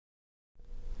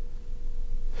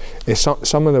It's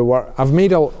some of the work I've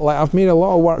made. I've made a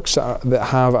lot of works that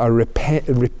have a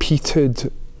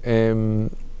repeated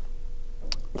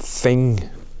thing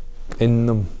in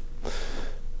them.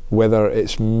 Whether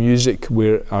it's music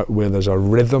where there's a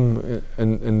rhythm,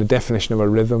 and the definition of a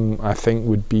rhythm, I think,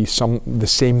 would be the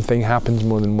same thing happens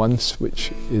more than once,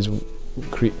 which is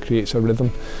creates a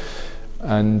rhythm,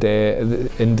 and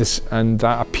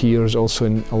that appears also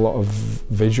in a lot of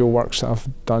visual works that I've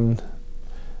done.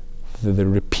 The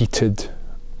repeated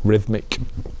rhythmic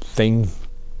thing.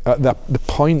 The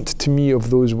point to me of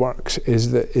those works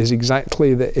is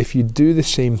exactly that if you do the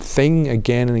same thing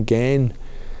again and again,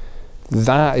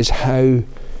 that is how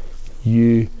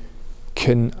you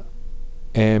can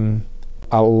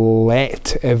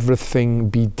let everything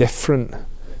be different,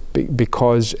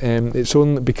 because it's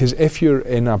only because if you're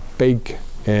in a big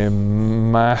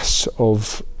mass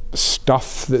of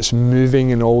stuff that's moving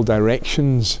in all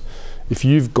directions, if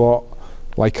you've got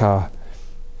like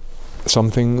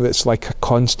something that's like a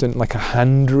constant, like a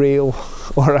handrail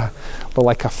or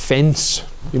like a fence,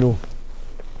 you know,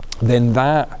 then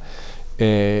that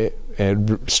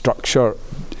structure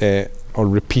or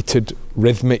repeated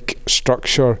rhythmic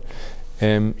structure,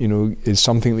 you know, is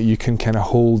something that you can kind of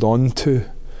hold on to,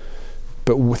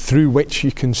 but through which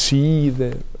you can see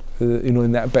you know,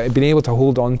 in that, but being able to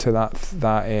hold on to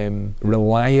that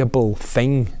reliable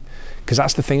thing, because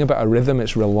that's the thing about a rhythm.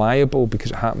 It's reliable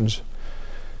because it happens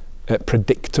at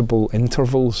predictable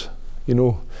intervals, you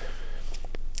know.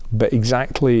 But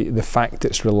exactly the fact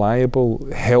it's reliable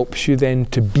helps you then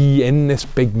to be in this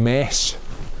big mess,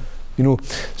 you know.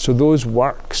 So those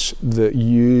works that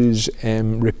use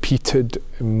repeated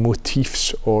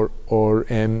motifs or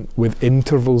with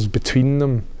intervals between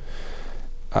them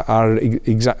are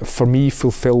for me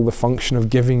fulfill the function of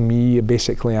giving me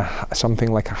basically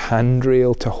something like a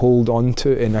handrail to hold on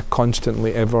to in a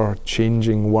constantly ever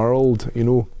changing world, you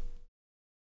know.